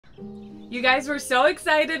You guys were so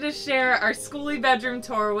excited to share our Skoolie bedroom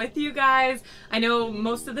tour with you guys. I know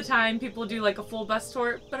most of the time people do like a full bus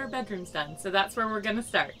tour, but our bedroom's done, so that's where we're gonna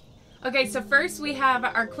start. Okay, so first we have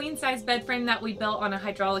our queen size bed frame that we built on a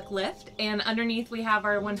hydraulic lift, and underneath we have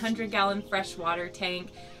our 100-gallon freshwater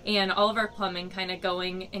tank and all of our plumbing kind of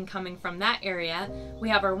going and coming from that area. We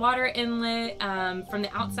have our water inlet from the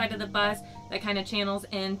outside of the bus that kind of channels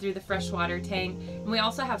in through the freshwater tank. And we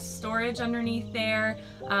also have storage underneath there,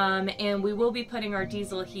 and we will be putting our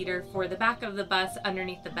diesel heater for the back of the bus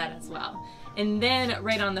underneath the bed as well. And then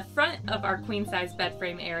right on the front of our queen size bed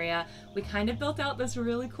frame area, we kind of built out this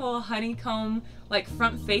really cool honeycomb like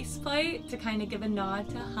front faceplate to kind of give a nod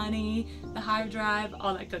to honey, the hive drive,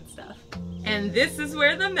 all that good stuff. And this is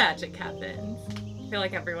where the magic happens. I feel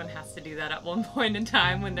like everyone has to do that at one point in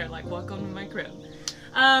time when they're like, welcome to my crib.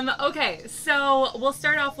 Okay, so we'll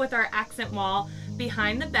start off with our accent wall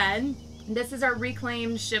behind the bed. This is our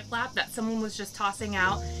reclaimed shiplap that someone was just tossing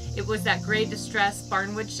out. It was that gray distressed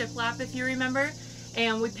barnwood shiplap, if you remember.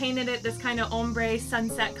 And we painted it this kind of ombre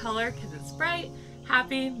sunset color because it's bright,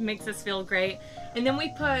 happy, makes us feel great. And then we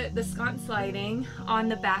put the sconce lighting on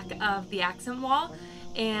the back of the accent wall.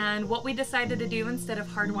 And what we decided to do instead of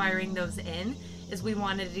hardwiring those in is we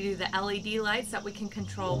wanted to do the LED lights that we can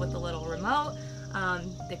control with a little remote.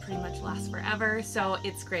 They pretty much last forever, so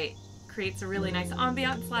it's great. Creates a really nice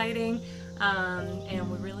ambiance lighting,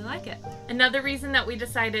 and we really like it. Another reason that we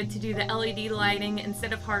decided to do the LED lighting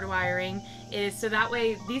instead of hardwiring is so that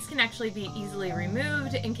way these can actually be easily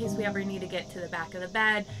removed in case we ever need to get to the back of the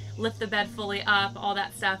bed, lift the bed fully up, all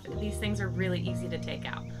that stuff. These things are really easy to take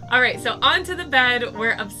out. Alright, so onto the bed.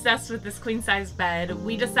 We're obsessed with this queen size bed.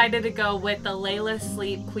 We decided to go with the Layla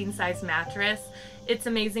Sleep queen size mattress. It's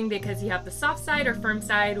amazing because you have the soft side or firm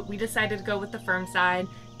side. We decided to go with the firm side.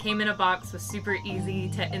 Came in a box, was super easy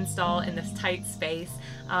to install in this tight space,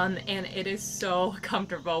 and it is so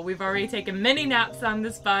comfortable. We've already taken many naps on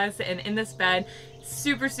this bus and in this bed.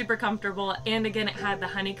 Super, super comfortable, and again it had the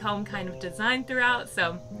honeycomb kind of design throughout,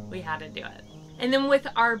 so we had to do it. And then with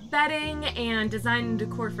our bedding and design and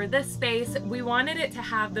decor for this space, we wanted it to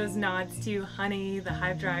have those nods to honey, the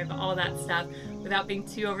hive drive, all that stuff without being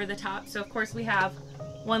too over the top. So of course we have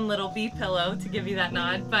one little bee pillow to give you that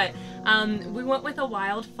nod, but we went with a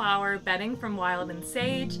wildflower bedding from Wild and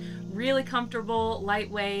Sage. Really comfortable,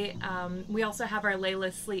 lightweight. We also have our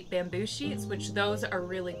Layla Sleep bamboo sheets, which those are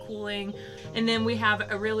really cooling. And then we have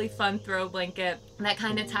a really fun throw blanket that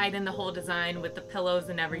kind of tied in the whole design with the pillows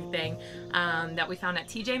and everything that we found at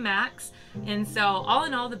TJ Maxx. And so all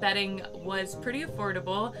in all, the bedding was pretty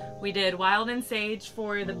affordable. We did Wild and Sage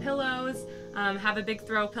for the pillows, have a big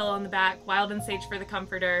throw pillow in the back, Wild and Sage for the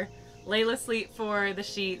comforter, Layla Sleep for the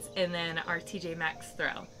sheets, and then our TJ Maxx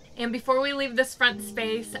throw. And before we leave this front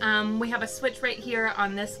space, we have a switch right here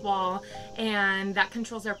on this wall, and that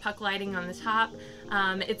controls our puck lighting on the top.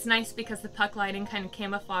 It's nice because the puck lighting kind of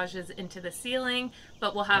camouflages into the ceiling,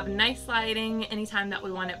 but we'll have nice lighting anytime that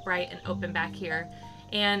we want it bright and open back here.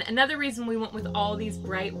 And another reason we went with all these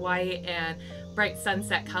bright white and bright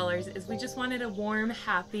sunset colors is we just wanted a warm,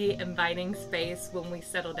 happy, inviting space when we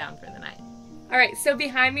settle down for the night. Alright, so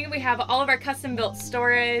behind me we have all of our custom built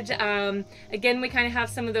storage. Again, we kind of have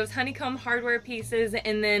some of those honeycomb hardware pieces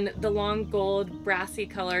and then the long gold brassy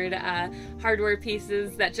colored hardware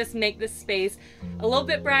pieces that just make this space a little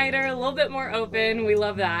bit brighter, a little bit more open. We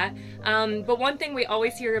love that. But one thing we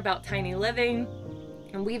always hear about tiny living,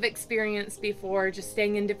 and we've experienced before just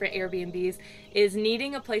staying in different Airbnbs, is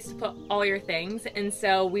needing a place to put all your things. And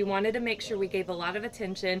so we wanted to make sure we gave a lot of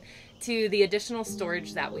attention to the additional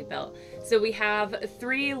storage that we built. So we have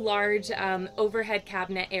 3 large overhead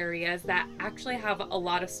cabinet areas that actually have a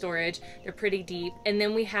lot of storage. They're pretty deep. And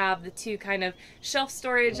then we have the 2 kind of shelf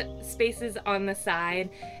storage spaces on the side.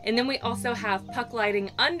 And then we also have puck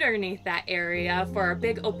lighting underneath that area for our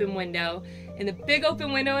big open window. And the big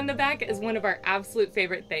open window in the back is one of our absolute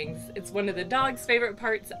favorite things. It's one of the dog's favorite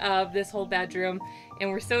parts of this whole bedroom,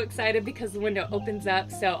 and we're so excited because the window opens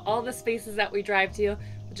up, so all the spaces that we drive to,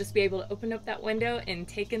 we'll just be able to open up that window and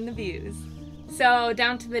take in the views. So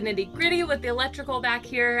down to the nitty gritty with the electrical back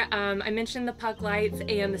here. I mentioned the puck lights,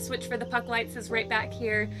 and the switch for the puck lights is right back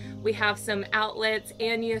here. We have some outlets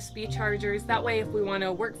and USB chargers. That way if we want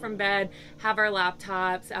to work from bed, have our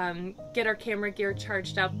laptops, get our camera gear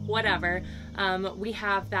charged up, whatever, we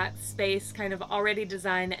have that space kind of already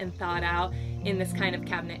designed and thought out in this kind of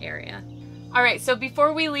cabinet area. Alright, so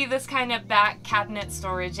before we leave this kind of back cabinet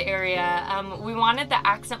storage area, we wanted the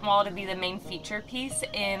accent wall to be the main feature piece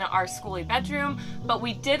in our Skoolie bedroom, but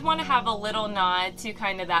we did want to have a little nod to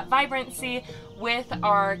kind of that vibrancy with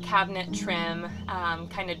our cabinet trim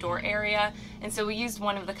kind of door area, and so we used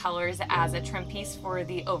one of the colors as a trim piece for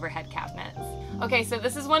the overhead cabinets. Okay, so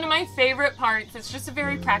this is one of my favorite parts. It's just a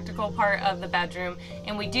very practical part of the bedroom,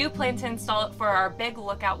 and we do plan to install it for our big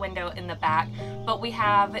lookout window in the back, but we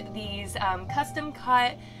have these custom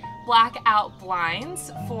cut blackout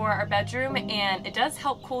blinds for our bedroom, and it does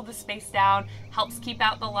help cool the space down, helps keep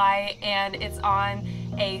out the light, and it's on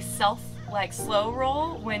a slow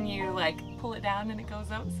roll when you pull it down and it goes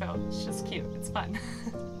up, so it's just cute. It's fun.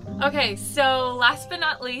 Okay, so last but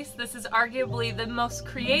not least, this is arguably the most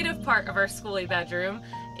creative part of our Skoolie bedroom,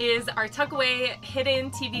 is our tuck-away hidden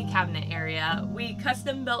TV cabinet area. We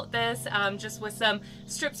custom built this just with some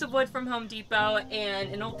strips of wood from Home Depot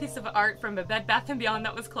and an old piece of art from a Bed Bath & Beyond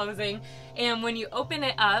that was closing. And when you open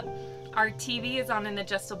it up, our TV is on an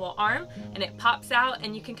adjustable arm and it pops out,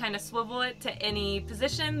 and you can kind of swivel it to any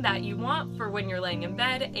position that you want for when you're laying in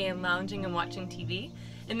bed and lounging and watching TV.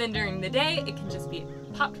 And then during the day, it can just be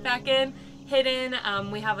popped back in, hidden.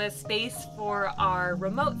 We have a space for our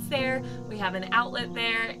remotes there, we have an outlet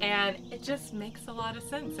there, and it just makes a lot of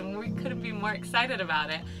sense, and we couldn't be more excited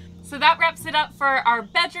about it. So that wraps it up for our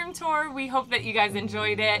bedroom tour. We hope that you guys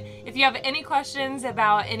enjoyed it. If you have any questions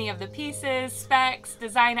about any of the pieces, specs,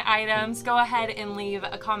 design items, go ahead and leave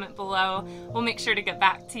a comment below. We'll make sure to get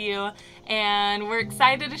back to you. And we're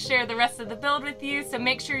excited to share the rest of the build with you, so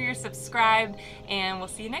make sure you're subscribed, and we'll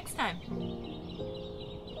see you next time.